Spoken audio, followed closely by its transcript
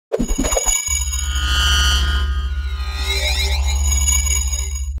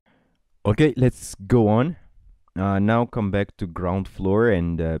Okay, let's go on. Now come back to ground floor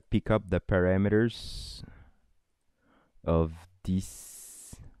and pick up the parameters of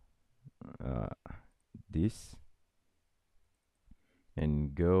this uh, this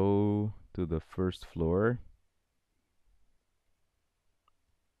and go to the first floor.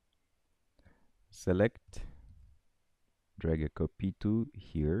 Select, drag a copy to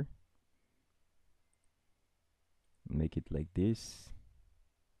here, make it like this.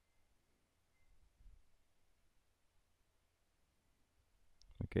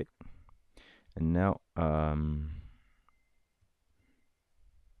 Okay, and now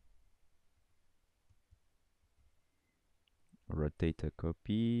rotate a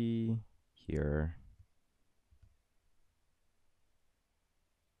copy here.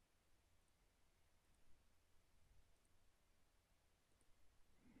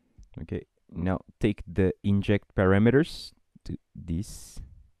 Okay, now take the inject parameters to this,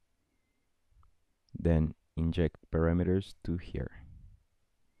 then inject parameters to here.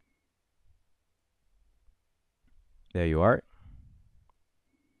 There you are.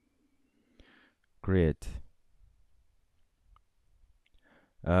 Great.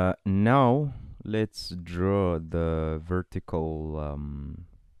 Now let's draw the vertical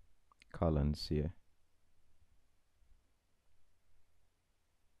columns here.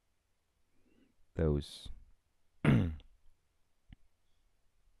 Those.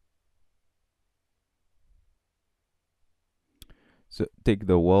 So take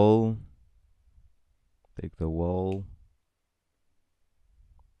the wall. Take the wall.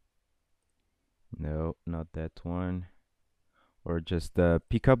 No, not that one. Or just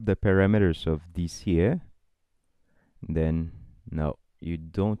pick up the parameters of this here. Then, no, you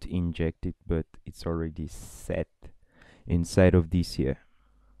don't inject it, but it's already set inside of this here.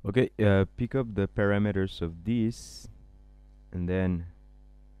 Okay, pick up the parameters of this and then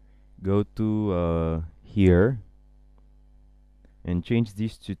go to here and change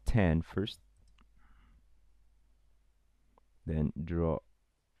this to 10 first. Then draw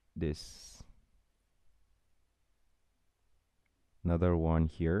this. Another one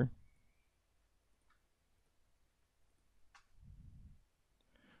here.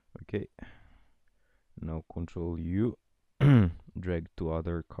 Okay. Now Control U. Drag to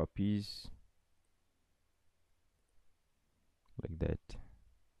other copies. Like that.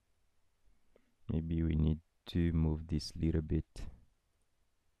 Maybe we need to move this little bit.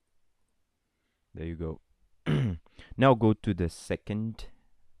 There you go. Now go to the second.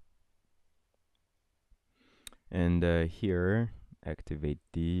 And here, activate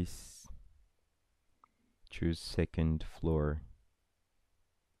this. Choose second floor.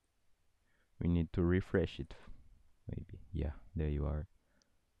 We need to refresh it. Maybe. Yeah, there you are.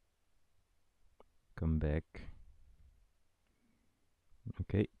 Come back.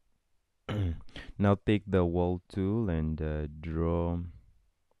 Okay. Now take the wall tool and draw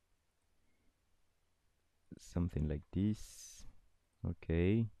something like this.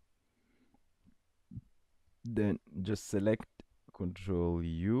 Okay. Then just select Control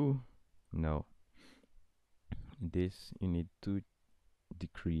U. No. This you need to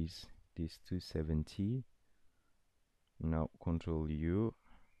decrease this to 70. Now Control U.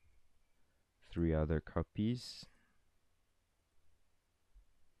 3 other copies.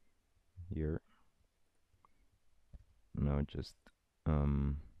 Here. Now just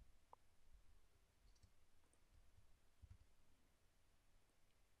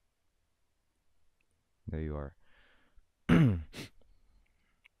there you are.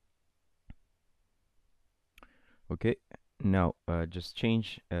 Okay, now just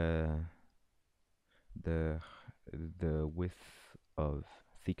change the width of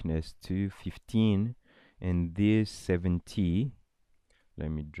thickness to 15 and this 70. Let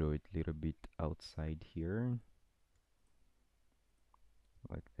me draw it a little bit outside here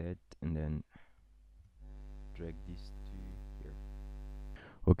like that, and then drag this to here.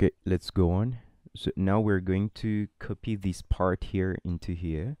 Okay, let's go on. So now we're going to copy this part here into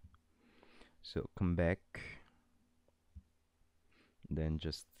here. So come back, then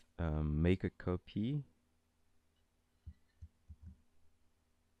just make a copy.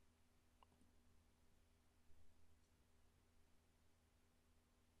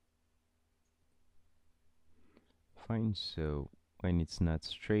 Fine, so when it's not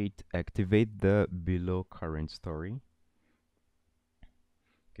straight, activate the below current story.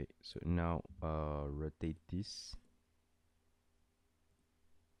 Okay, so now rotate this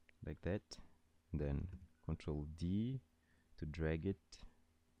like that, then Control D to drag it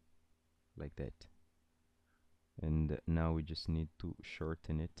like that. And now we just need to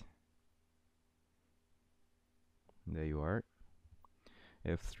shorten it. There you are.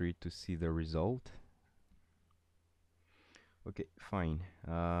 F3 to see the result. Okay, fine.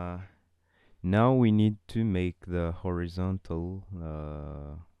 Now we need to make the horizontal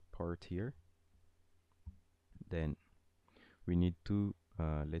part here. Then we need to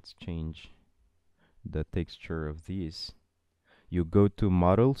let's change the texture of these. You go to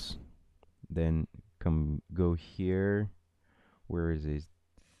models, then go here. Where is it?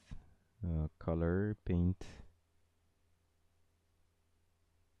 Color, paint.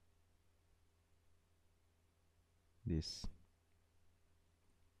 This.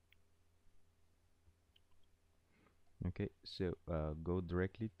 Okay, so go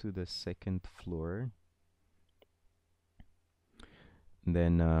directly to the second floor.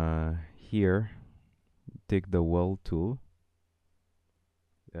 Then here, take the wall tool.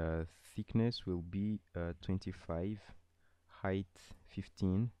 Thickness will be 25, height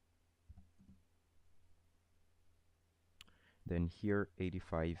 15. Then here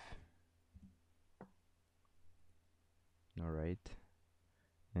 85. All right,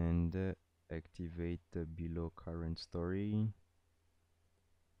 and activate the below current story,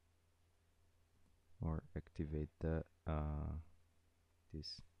 or activate the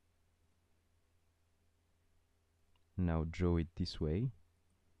this. Now draw it this way,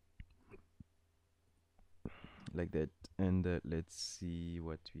 like that, and let's see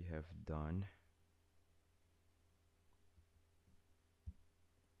what we have done.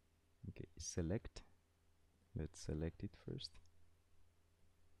 Okay, select. Let's select it first.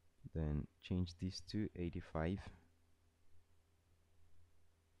 Then change this to 85.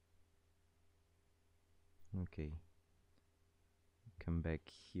 Okay, come back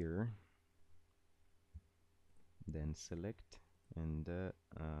here, then select and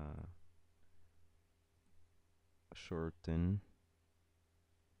shorten.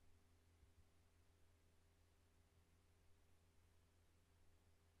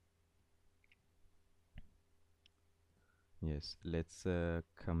 Yes, let's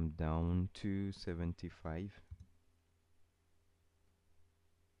come down to 75.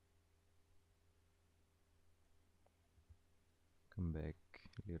 Come back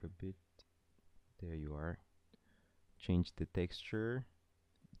a little bit. There you are. Change the texture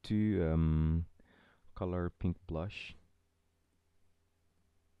to color pink blush.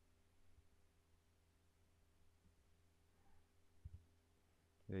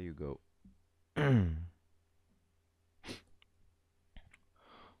 There you go.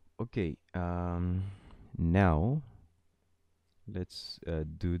 Okay, now let's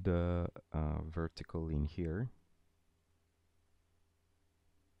do the vertical in here.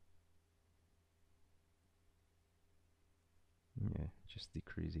 Yeah, just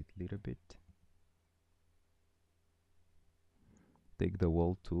decrease it a little bit. Take the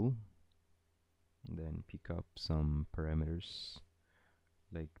wall tool, then pick up some parameters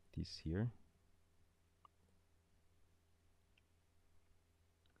like this here.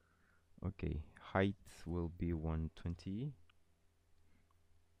 Okay, height will be 120.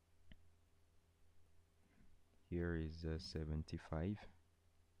 Here is 75.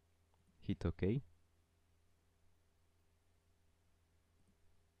 Hit OK.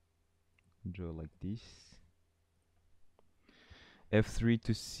 Draw like this. F3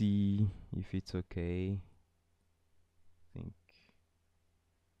 to see if it's okay. I think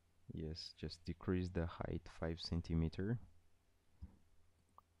yes, just decrease the height 5 centimeter.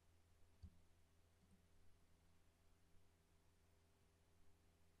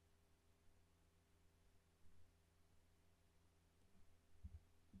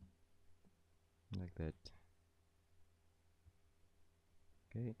 Like that.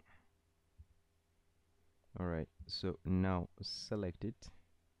 Okay. Alright, so now select it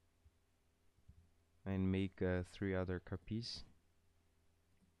and make 3 other copies.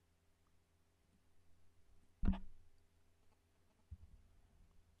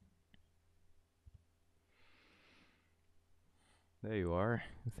 There you are.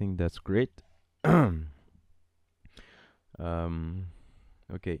 I think that's great.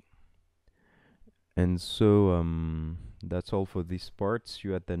 Okay. And so that's all for this part. See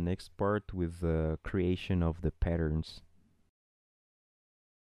you at the next part with the creation of the patterns.